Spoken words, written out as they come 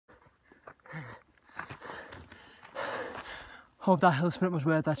Hope that hill sprint was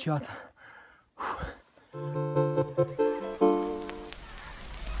worth that shot.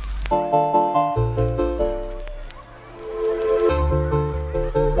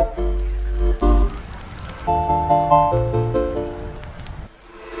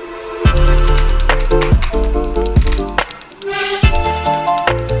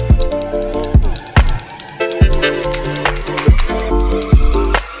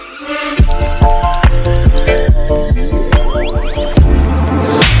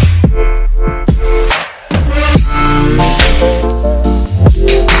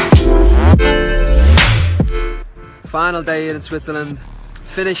 Final day here in Switzerland,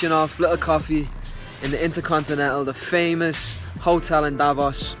 finishing off, little coffee in the Intercontinental, the famous hotel in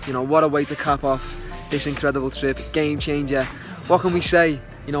Davos. You know, what a way to cap off this incredible trip, game changer. What can we say?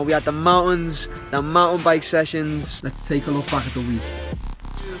 You know, we had the mountains, the mountain bike sessions. Let's take a look back at the week.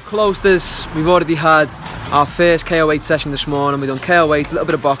 Close this, we've already had our first KO8 session this morning. We've done KO8, a little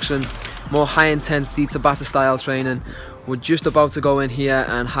bit of boxing, more high intensity Tabata style training. We're just about to go in here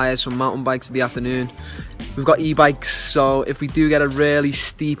and hire some mountain bikes for the afternoon. We've got e-bikes, so if we do get a really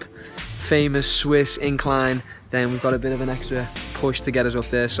steep, famous Swiss incline, then we've got a bit of an extra push to get us up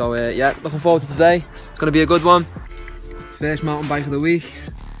there. So yeah, looking forward to today. It's going to be a good one. First mountain bike of the week.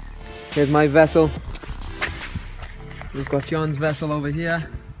 Here's my vessel. We've got John's vessel over here.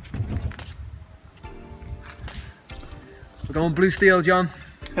 We're going blue steel, John.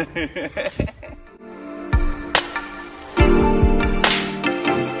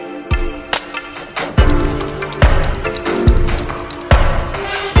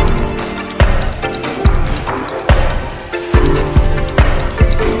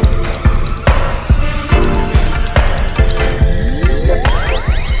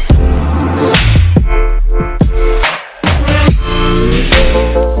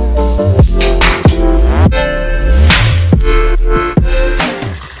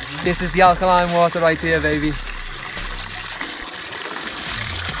 This is the alkaline water right here, baby.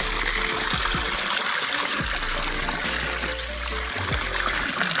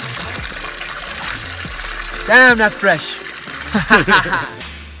 Damn, that's fresh.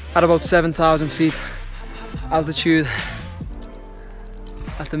 At about 7,000 feet altitude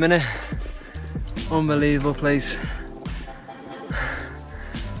at the minute. Unbelievable place.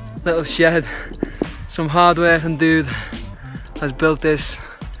 Little shed. Some hard-working dude has built this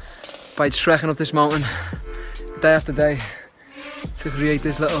by trekking up this mountain day after day to create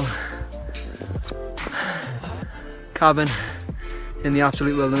this little cabin in the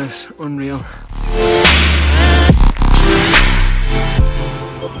absolute wilderness. Unreal.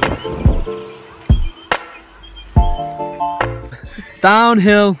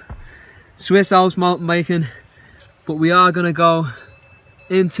 Downhill Swiss Alps mountain biking, but we are going to go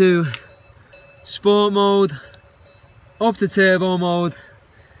into sport mode, up to turbo mode.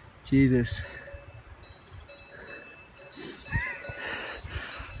 Jesus.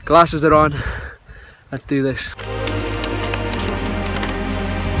 Glasses are on. Let's do this.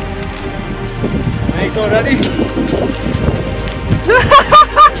 Mate, already?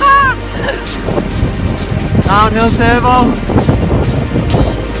 Downhill turbo.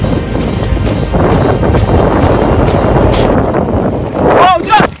 Oh,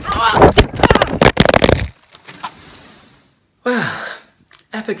 well,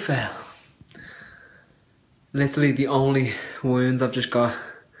 epic fail. Literally the only wounds I've just got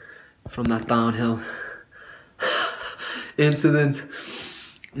from that downhill incident.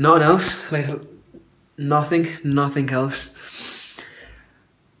 Nothing else, like nothing else.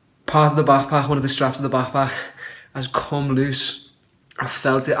 Part of the backpack, one of the straps of the backpack has come loose. I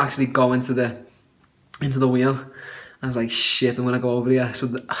felt it actually go into the wheel. I was like, shit, I'm gonna go over here. So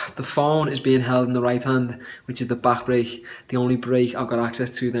the phone is being held in the right hand, which is the back brake. The only brake I've got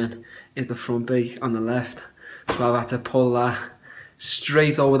access to then is the front brake on the left. So I've had to pull that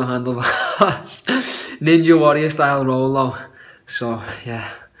straight over the handlebars. Ninja Warrior style roll though. So yeah,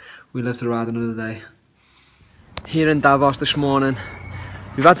 we live to ride another day. Here in Davos this morning,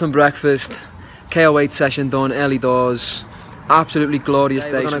 we've had some breakfast, KO8 session done, early doors. Absolutely glorious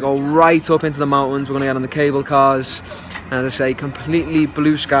day. We're gonna go right up into the mountains. We're gonna get on the cable cars, and as I say, completely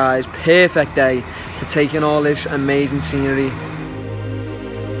blue skies. Perfect day to take in all this amazing scenery.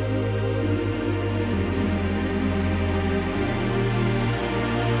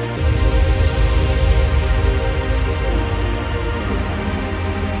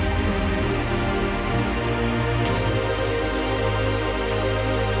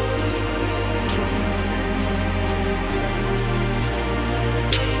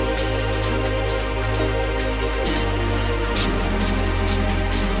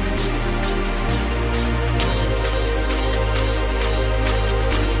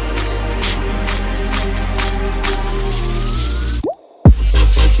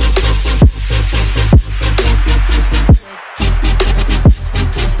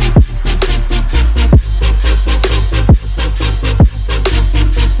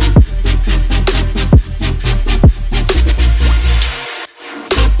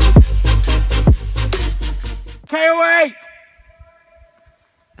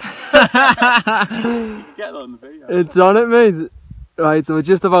 Get on the video. It's on it, mate. Right, so we're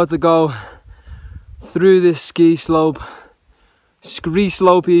just about to go through this ski slope. Scree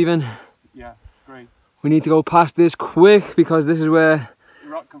slope even. Yeah, great. We need to go past this quick because this is where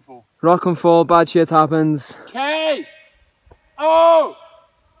rock and fall, bad shit happens. K O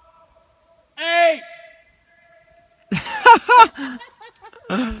 8.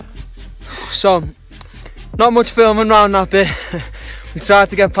 So, not much filming around that bit. We tried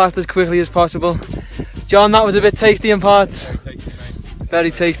to get past as quickly as possible. John, that was a bit tasty in parts.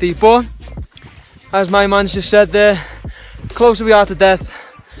 Very tasty, but as my man's just said there, the closer we are to death,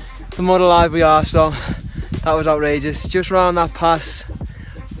 the more alive we are, so that was outrageous. Just around that pass.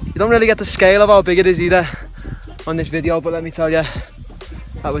 You don't really get the scale of how big it is either on this video, but let me tell you,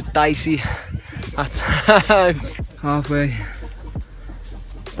 that was dicey at times. Halfway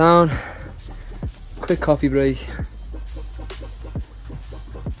down, quick coffee break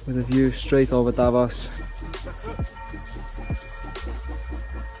with a view straight over Davos.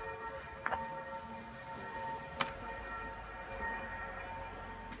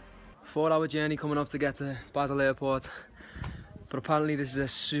 Four-hour journey coming up to get to Basel Airport, but apparently this is a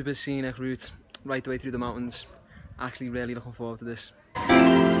super scenic route right the way through the mountains. Actually really looking forward to this.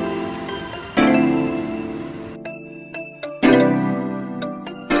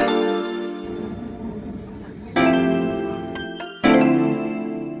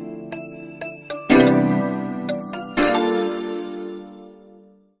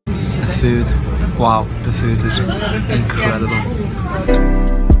 The food, wow, the food is incredible.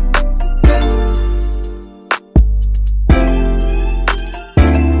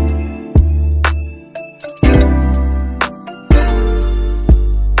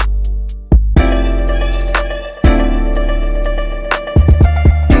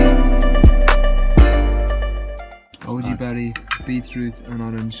 Goji berry, beetroot and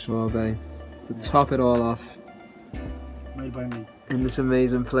orange sorbet to top it all off. Made by me. In this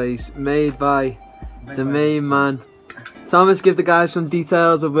amazing place, made by the main man. Thomas, give the guys some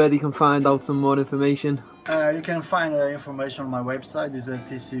details of where they can find out some more information. You can find information on my website. It's at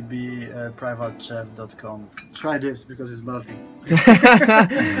tcbprivatechef.com. Try this because it's melting.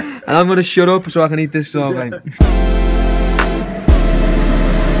 And I'm gonna shut up so I can eat this sorbet.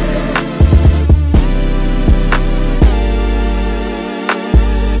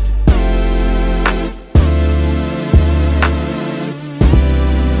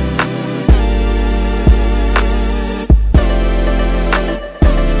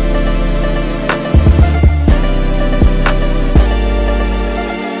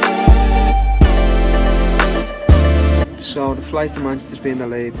 So the flight to Manchester's been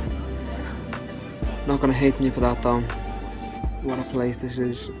delayed. Not gonna hate on you for that though. What a place this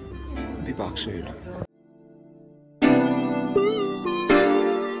is. Be back soon.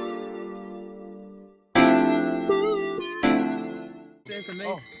 There's the mate.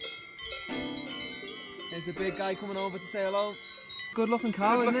 Oh. There's the big guy coming over to say hello. Good looking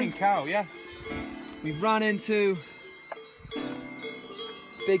cow, Good isn't looking it? cow, yeah. We've ran into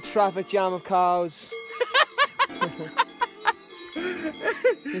big traffic jam of cows.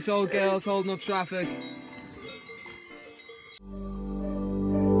 This old girl's holding up traffic.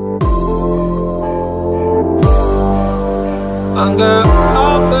 Girl.